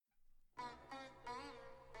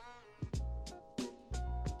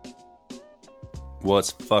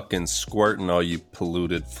What's fucking squirting, all you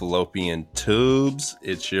polluted fallopian tubes?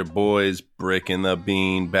 It's your boys Brick and the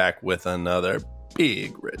Bean back with another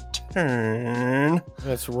big return.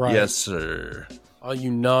 That's right. Yes, sir. All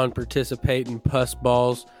you non-participating puss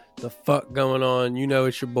balls, the fuck going on? You know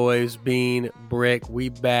it's your boys Bean, Brick. We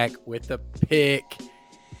back with a pick.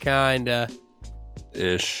 Kinda.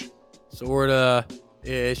 Ish. Sorta.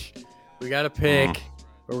 Ish. We got a pick.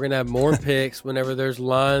 But we're going to have more picks whenever there's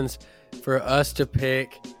lines for us to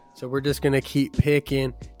pick. So we're just going to keep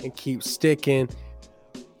picking and keep sticking.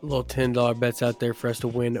 Little $10 bets out there for us to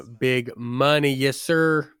win big money. Yes,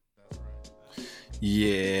 sir.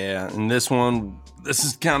 Yeah, and this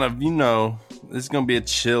is kind of, this is going to be a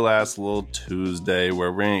chill-ass little Tuesday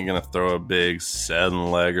where we ain't going to throw a big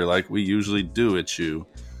 7-legger like we usually do at you.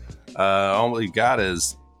 All we got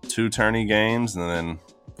is 2 tourney games and then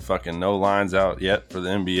fucking no lines out yet for the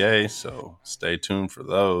NBA, so stay tuned for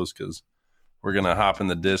those because we're going to hop in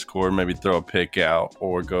the Discord, maybe throw a pick out,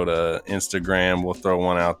 or go to Instagram. We'll throw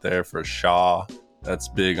one out there for Shaw. That's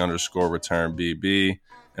big_return BB.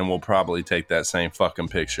 And we'll probably take that same fucking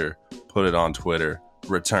picture, put it on Twitter,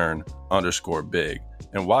 return_big.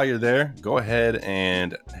 And while you're there, go ahead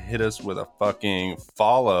and hit us with a fucking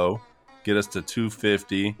follow. Get us to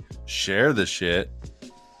 250. Share the shit.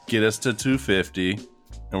 Get us to 250.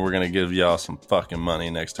 And we're going to give y'all some fucking money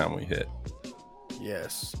next time we hit.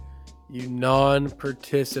 Yes. You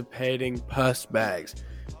non-participating puss bags.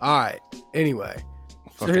 All right. Anyway.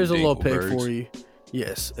 So here's a little pick for you.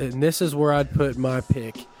 Yes. And this is where I'd put my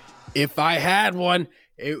pick. If I had one,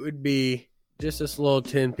 it would be just this little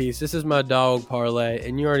 10 piece. This is my dog parlay.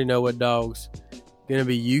 And you already know what dogs. Going to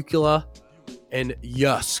be Ukela and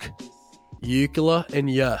Yusk. Ukela and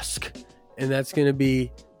Yusk. And that's going to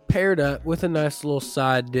be paired up with a nice little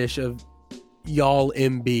side dish of y'all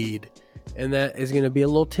Embiid. And that is going to be a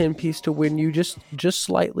little 10 piece to win you just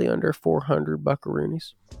slightly under 400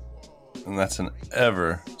 buckaroonies. And that's an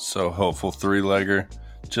ever so hopeful 3-legger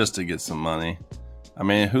just to get some money. I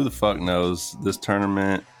mean, who the fuck knows this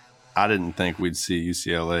tournament? I didn't think we'd see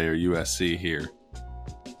UCLA or USC here.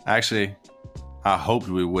 Actually, I hoped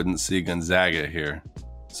we wouldn't see Gonzaga here.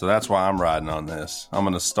 So that's why I'm riding on this. I'm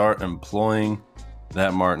going to start employing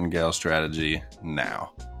that martingale strategy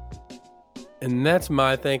now. And that's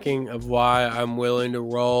my thinking of why I'm willing to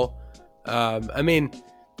roll. I mean,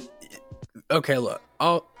 okay, look,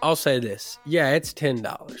 I'll say this. Yeah, it's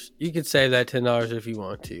 $10. You could save that $10 if you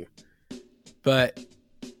want to. But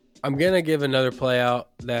I'm going to give another play out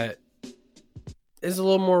that is a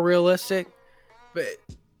little more realistic. But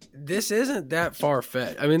this isn't that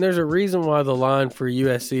far-fetched. I mean, there's a reason why the line for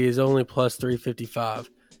USC is only plus 355.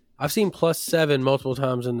 I've seen plus 7 multiple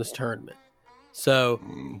times in this tournament. So,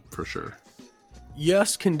 for sure.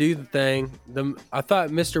 Yes can do the thing. I thought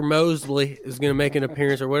Mr. Mosley is going to make an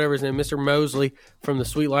appearance, or whatever his name, Mr. Mosley from The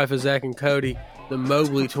Sweet Life of Zach and Cody, the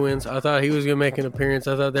Mobley twins. I thought he was going to make an appearance.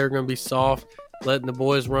 I thought they were going to be soft, letting the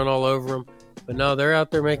boys run all over them. But no, they're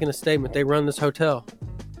out there making a statement. They run this hotel.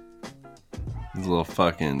 These little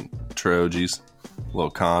fucking Trojies,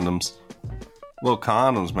 little condoms. Little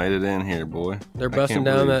condoms made it in here, boy. They're busting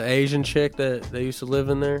down that Asian chick that they used to live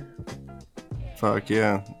in there. Fuck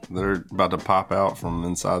yeah. They're about to pop out from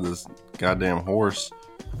inside this goddamn horse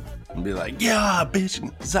and be like, yeah, bitch,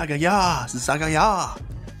 Zagaya, Zagaya.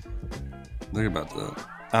 They're about to,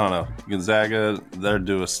 I don't know. Gonzaga, they're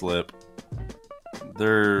due a slip. What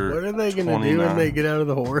are they going to do when they get out of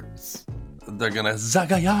the horse? They're going to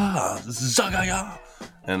Zagaya, Zagaya.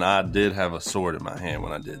 And I did have a sword in my hand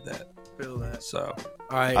when I did that. Feel that. So,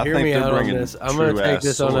 all right, hear me out on this. I'm going to take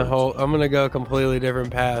this on a whole, I'm going to go a completely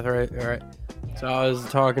different path, right? All right. So I was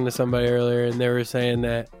talking to somebody earlier, and they were saying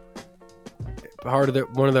that one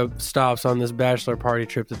of the stops on this bachelor party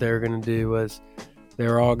trip that they were going to do was they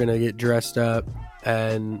were all going to get dressed up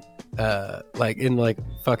and like in like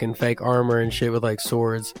fucking fake armor and shit with like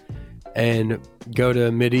swords and go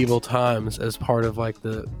to medieval times as part of like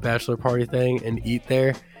the bachelor party thing and eat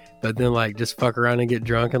there, but then like just fuck around and get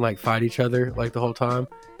drunk and like fight each other like the whole time.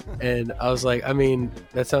 And I was like, I mean,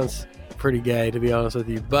 that sounds pretty gay, to be honest with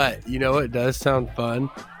you, but you know what does sound fun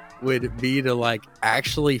would be to like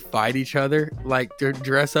actually fight each other, like to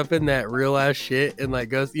dress up in that real ass shit and like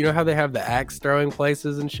go, you know how they have the axe throwing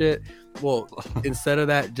places and shit? Well, instead of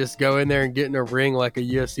that, just go in there and get in a ring like a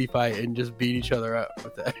UFC fight and just beat each other up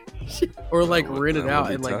with that. Or like rent it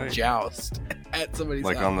out and like joust at somebody's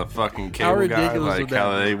like house. On the fucking cable guy, like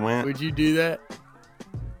how they went. Would you do that?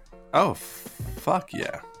 Oh, fuck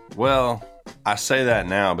yeah. Well, I say that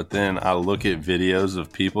now, but then I look at videos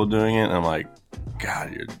of people doing it and I'm like,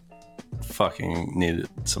 God, you're fucking needed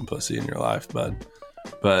some pussy in your life, bud.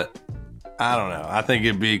 But I don't know. I think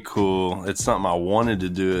it'd be cool. It's something I wanted to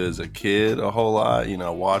do as a kid a whole lot. You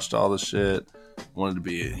know, watched all the shit. Wanted to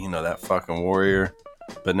be, you know, that fucking warrior.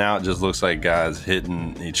 But now it just looks like guys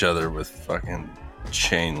hitting each other with fucking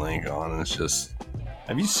chain link on. And it's just...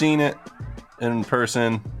 Have you seen it in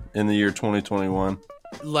person in the year 2021?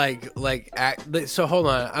 So hold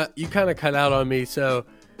on. You kind of cut out on me. So,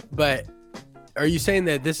 but are you saying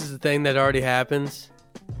that this is a thing that already happens?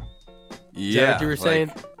 Is that what you were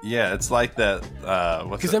saying? Yeah, it's like that.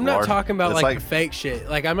 Because I'm not talking about like the fake shit.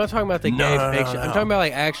 Like I'm not talking about the gay fake shit. I'm talking about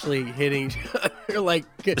like actually hitting each other, like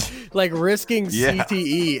risking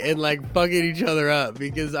CTE and like fucking each other up.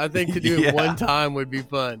 Because I think to do it one time would be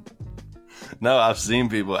fun. No, I've seen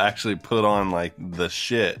people actually put on like the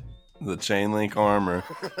chain link armor,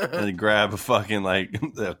 and grab a fucking like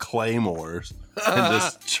the claymores and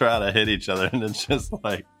just try to hit each other, and it's just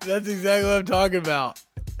like that's exactly what I'm talking about.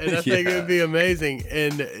 And I think it would be amazing.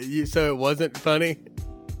 And so it wasn't funny?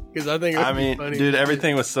 Because I think it would be funny. Dude,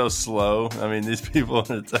 everything was so slow. I mean, these people,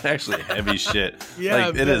 it's actually heavy shit. Yeah,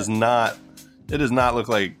 like, it does not look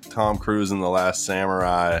like Tom Cruise in The Last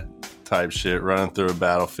Samurai type shit, running through a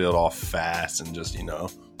battlefield all fast and just, you know,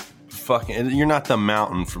 fucking... You're not the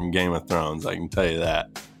Mountain from Game of Thrones, I can tell you that.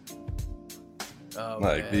 Oh,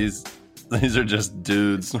 like, man. These are just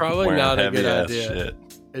dudes probably wearing not heavy a good ass idea. Shit.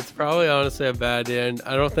 It's probably honestly a bad idea, and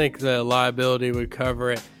I don't think the liability would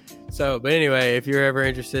cover it. So, but anyway, if you're ever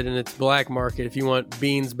interested in its black market, if you want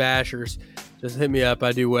beans bashers, just hit me up.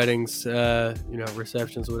 I do weddings,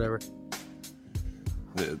 receptions, whatever.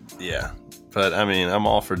 Yeah, but I mean, I'm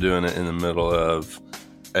all for doing it in the middle of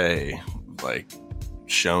a like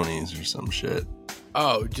Shoney's or some shit.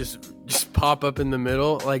 Oh, just pop up in the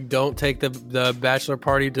middle. Like, don't take the bachelor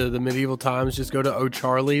party to the medieval times. Just go to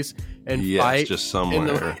O'Charlie's and fight just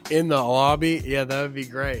somewhere in the lobby. Yeah, that would be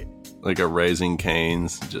great. Like a Raising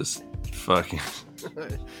Cane's, just fucking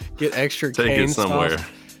get extra take cane it somewhere. Sauce.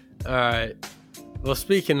 All right. Well,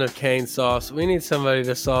 speaking of cane sauce, we need somebody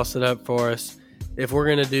to sauce it up for us. If we're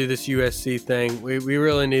gonna do this USC thing, we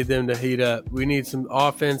really need them to heat up. We need some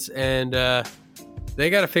offense, and they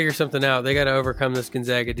got to figure something out. They got to overcome this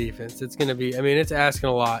Gonzaga defense. It's gonna be. I mean, it's asking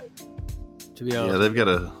a lot, to be honest. Yeah, they've got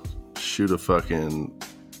to shoot a fucking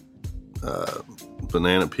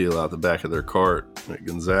banana peel out the back of their cart at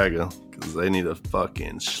Gonzaga, because they need to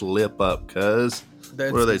fucking slip up. Cause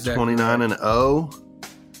what are they, 29-0?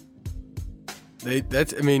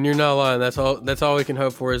 I mean, you're not lying. That's all we can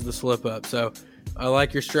hope for is the slip up. So I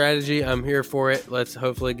like your strategy. I'm here for it. Let's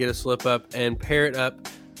hopefully get a slip up and pair it up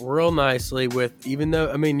real nicely with, even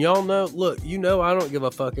though, I mean, y'all know, look, you know, I don't give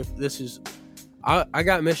a fuck if this is, I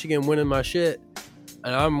got Michigan winning my shit,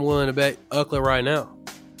 and I'm willing to bet UCLA right now.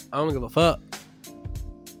 I don't give a fuck.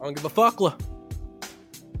 I don't give a fuckla.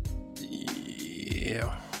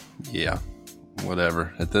 Yeah.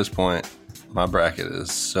 Whatever. At this point, my bracket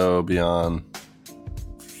is so beyond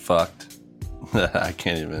fucked that I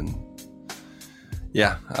can't even.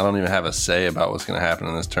 Yeah, I don't even have a say about what's going to happen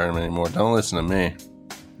in this tournament anymore. Don't listen to me.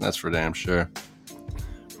 That's for damn sure.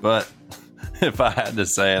 But if I had to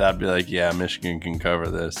say it, I'd be like, yeah, Michigan can cover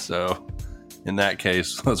this. So in that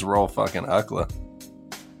case, let's roll fucking UCLA.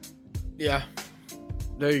 Yeah.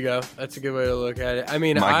 There you go. That's a good way to look at it. I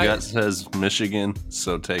mean, my gut says Michigan,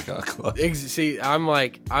 so take UCLA. See, I'm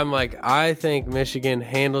like, I think Michigan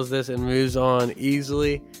handles this and moves on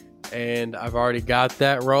easily, and I've already got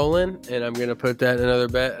that rolling, and I'm gonna put that in another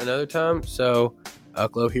bet another time. So,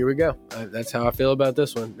 UCLA, here we go. That's how I feel about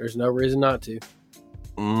this one. There's no reason not to.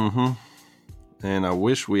 Mm-hmm. And I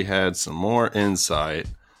wish we had some more insight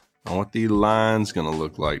on what the line's gonna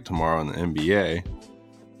look like tomorrow in the NBA.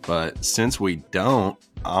 But since we don't,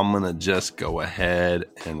 I'm going to just go ahead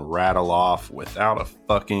and rattle off without a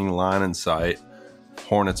fucking line in sight.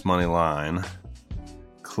 Hornets money line.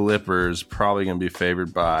 Clippers probably going to be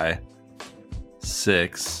favored by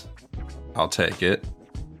 6. I'll take it.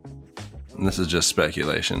 And this is just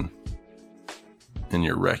speculation in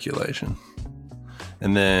your reculation.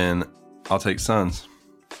 And then I'll take Suns.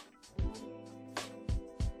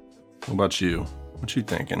 What about you? What you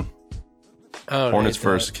thinking? Hornets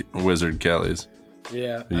first, Wizard Kelly's.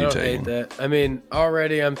 Yeah, I don't hate that. I mean,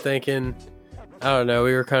 already I'm thinking, I don't know,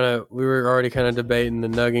 we were already kind of debating the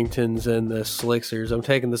Nuggingtons and the Sixers. I'm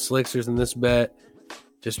taking the Sixers in this bet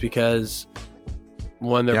just because,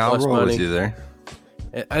 one, they're plus money. I'll roll with you there.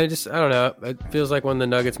 I don't know. It feels like one of the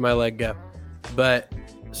Nuggets might let go. But,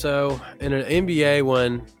 so, in an NBA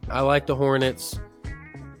one, I like the Hornets.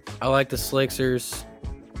 I like the Sixers.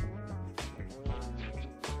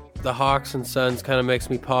 The Hawks and Suns kind of makes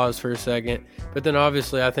me pause for a second. But then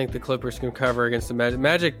obviously I think the Clippers can cover against the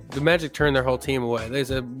Magic. The Magic turned their whole team away. They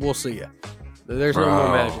said, we'll see ya. There's no more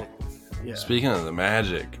Magic. Yeah. Speaking of the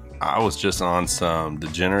Magic, I was just on some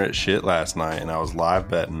degenerate shit last night, and I was live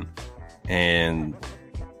betting, and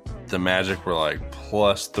the Magic were like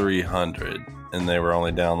plus 300, and they were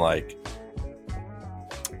only down like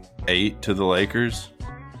 8 to the Lakers.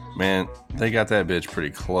 Man, they got that bitch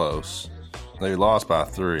pretty close. They lost by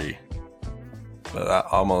 3, but I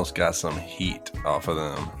almost got some heat off of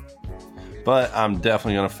them. But I'm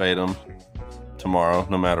definitely going to fade them tomorrow,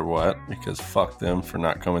 no matter what, because fuck them for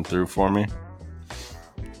not coming through for me.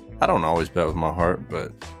 I don't always bet with my heart,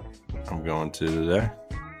 but I'm going to today.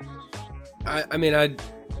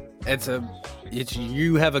 It's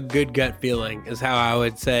you have a good gut feeling is how I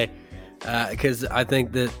would say, because I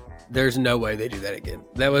think that there's no way they do that again.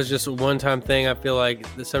 That was just a one-time thing. I feel like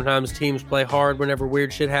sometimes teams play hard whenever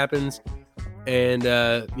weird shit happens, and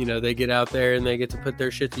they get out there and they get to put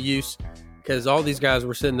their shit to use, because all these guys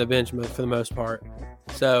were sitting the bench for the most part.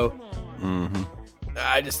 So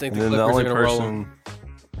I just think the Clippers are going to roll them.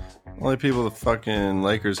 The only people the fucking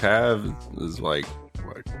Lakers have is like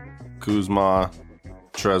Kuzma,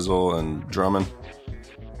 Trezor, and Drummond.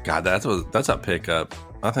 God, that's a pickup.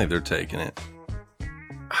 I think they're taking it.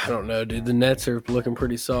 I don't know, dude. The Nets are looking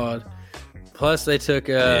pretty solid. Plus, they took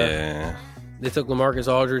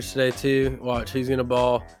LaMarcus Aldridge today too. Watch, he's gonna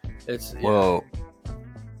ball.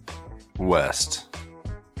 West.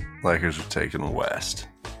 Lakers are taking West.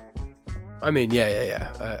 I mean,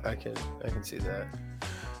 yeah. I can see that.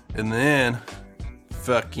 And then,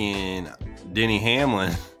 fucking Denny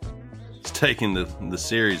Hamlin is taking the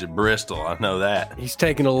series at Bristol. I know that. He's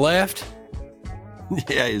taking a left?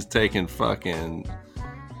 Yeah, he's taking fucking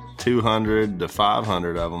 200 to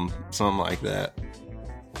 500 of them. Something like that.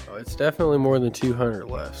 Oh, it's definitely more than 200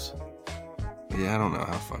 lefts. Yeah, I don't know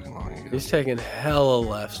how fucking long it goes. He's taking hella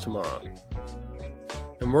lefts tomorrow.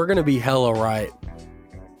 And we're going to be hella right.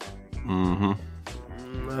 Mm-hmm.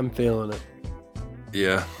 I'm feeling it.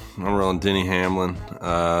 Yeah, I'm rolling Denny Hamlin.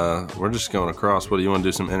 We're just going across. What do you want to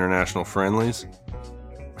do? Some international friendlies?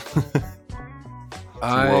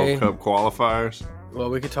 World Cup qualifiers? Well,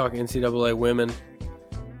 we could talk NCAA women.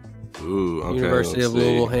 Ooh, okay. University of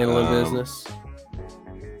Louisville handling business.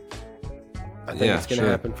 I think it's going to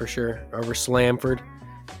happen for sure. Over Slamford.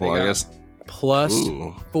 Well, I guess. Plus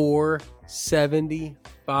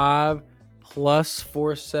 475. Plus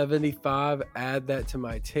 475. Add that to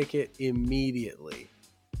my ticket immediately.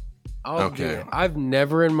 I'll do it. I've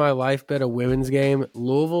never in my life bet a women's game.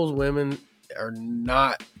 Louisville's women are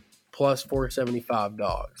not plus 475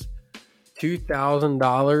 dogs.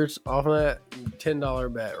 $2,000 off of that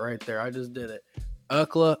 $10 bet right there. I just did it.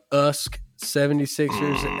 UCLA, USC,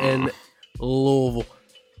 76ers, and Louisville.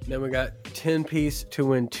 Then we got 10 piece to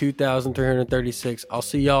win 2,336. I'll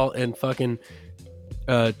see y'all in fucking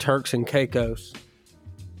Turks and Caicos.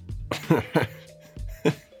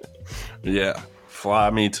 Yeah. Fly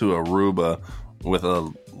me to Aruba with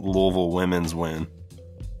a Louisville women's win.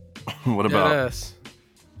 What about... Yes.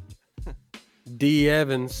 D.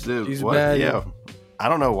 Evans. Dude, he's what? bad. Yeah. I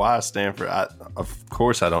don't know why Stanford... of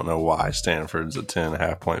course I don't know why Stanford's a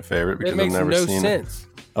 10.5 point favorite, because I've never seen sense.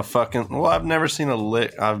 A fucking... Well, I've never seen a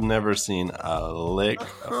lick. I've never seen a lick,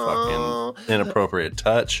 a fucking inappropriate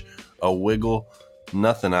touch, a wiggle,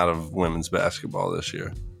 nothing out of women's basketball this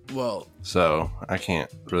year. Well... So, I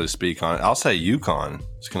can't really speak on it. I'll say UConn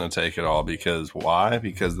is going to take it all, because why?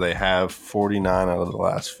 Because they have 49 out of the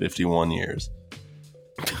last 51 years.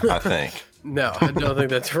 I think. No, I don't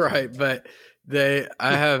think that's right, but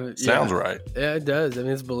Sounds right. Yeah, it does. I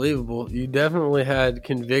mean, it's believable. You definitely had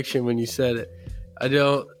conviction when you said it. I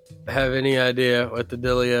don't have any idea what the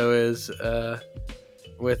dealio is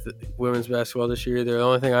with women's basketball this year. The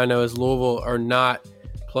only thing I know is Louisville are not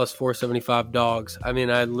plus 475 dogs. I mean,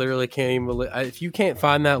 I literally can't even believe. If you can't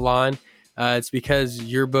find that line, it's because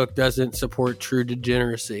your book doesn't support true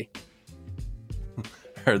degeneracy.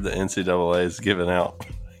 Heard the NCAA is giving out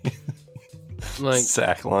like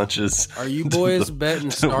sack lunches. Are you boys betting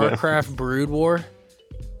StarCraft Brood War?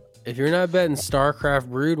 If you're not betting StarCraft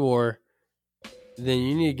Brood War, then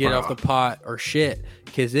you need to get off the pot or shit,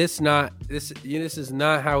 because this is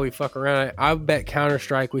not how we fuck around. I bet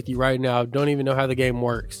Counter-Strike with you right now. I don't even know how the game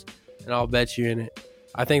works, and I'll bet you in it.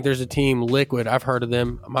 I think there's a team, Liquid. I've heard of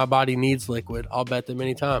them. My body needs Liquid. I'll bet them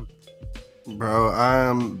anytime. Bro,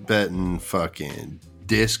 I'm betting fucking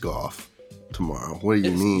disc golf tomorrow. What do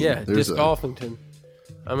you mean? Yeah, disc golfington.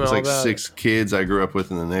 There's like 6 kids I grew up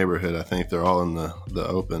with in the neighborhood. I think they're all in the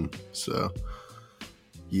open. So,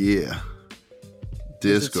 yeah.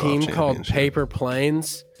 Disc golf championship. There's a team called Paper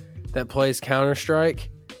Planes that plays Counter-Strike.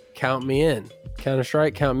 Count me in.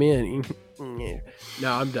 Counter-Strike, count me in. Yeah.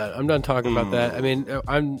 No, I'm done. I'm done talking about that. I mean,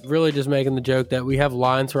 I'm really just making the joke that we have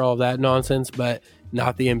lines for all of that nonsense, but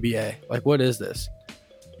not the NBA. Like, what is this?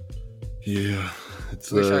 Yeah.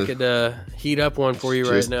 Wish I could heat up one for you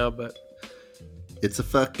right now, but it's a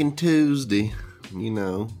fucking Tuesday. You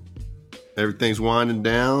know, everything's winding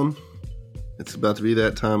down. It's about to be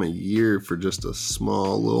that time of year for just a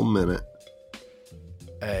small little minute.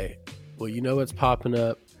 Hey, well, you know what's popping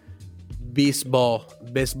up? Baseball.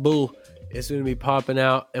 It's going to be popping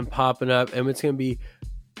out and popping up, and it's going to be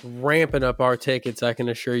ramping up our tickets, I can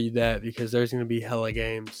assure you that, because there's going to be hella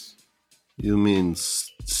games. You mean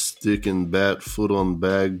sticking bat foot on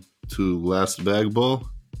bag to last bag ball?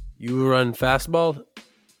 You run fastball?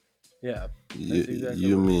 Yeah.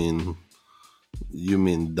 You mean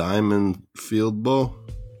diamond field ball?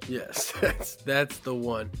 Yes, that's the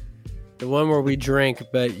one. The one where we drink,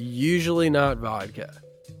 but usually not vodka.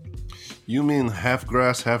 You mean half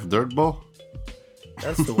grass, half dirt ball?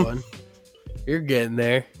 That's the one. You're getting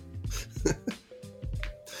there.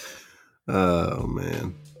 Oh,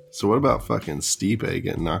 man. So what about fucking Stipe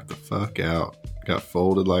getting knocked the fuck out? Got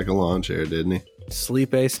folded like a lawn chair, didn't he?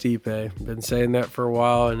 Stipe. Been saying that for a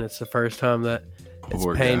while, and it's the first time that it's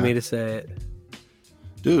paying me to say it.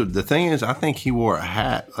 Dude, the thing is, I think he wore a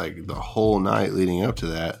hat like the whole night leading up to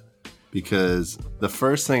that, because the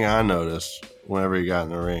first thing I noticed whenever he got in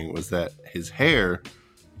the ring was that his hair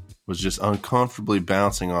was just uncomfortably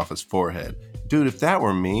bouncing off his forehead. Dude, if that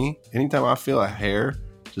were me, anytime I feel a hair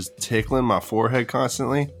just tickling my forehead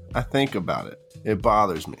constantly, I think about it. It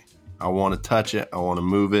bothers me. I want to touch it. I want to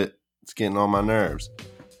move it. It's getting on my nerves.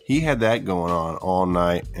 He had that going on all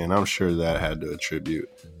night, and I'm sure that had to attribute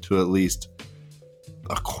to at least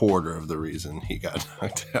a quarter of the reason he got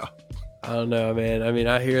knocked out. I don't know, man. I mean,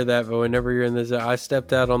 I hear that, but whenever you're in this, I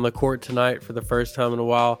stepped out on the court tonight for the first time in a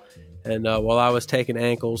while, and while I was taking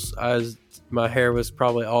ankles, my hair was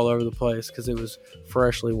probably all over the place because it was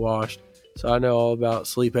freshly washed. So I know all about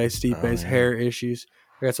Stipe's hair issues.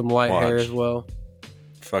 I got some light hair as well.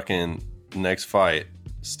 Fucking next fight,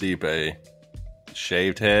 Stipe,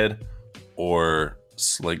 shaved head or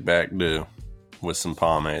slick back do with some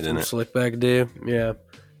pomade in it. Slick back do, yeah.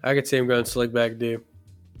 I could see him going slick back do.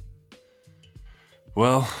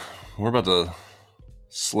 Well, we're about to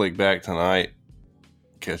slick back tonight.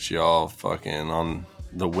 Catch y'all fucking on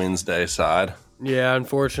the Wednesday side. Yeah,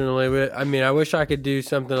 unfortunately. I mean, I wish I could do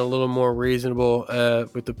something a little more reasonable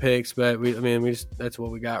with the picks, but that's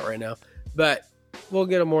what we got right now. But we'll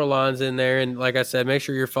get more lines in there. And like I said, make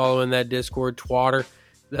sure you're following that Discord, Twatter.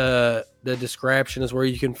 The description is where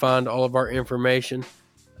you can find all of our information.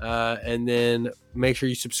 And then make sure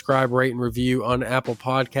you subscribe, rate, and review on Apple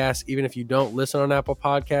Podcasts. Even if you don't listen on Apple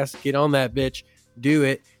Podcasts, get on that bitch. Do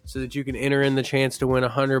it so that you can enter in the chance to win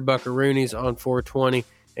 100 buckaroonies on 420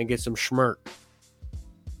 and get some schmirk.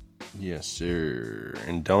 Yes, sir.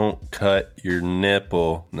 And don't cut your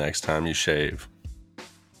nipple next time you shave.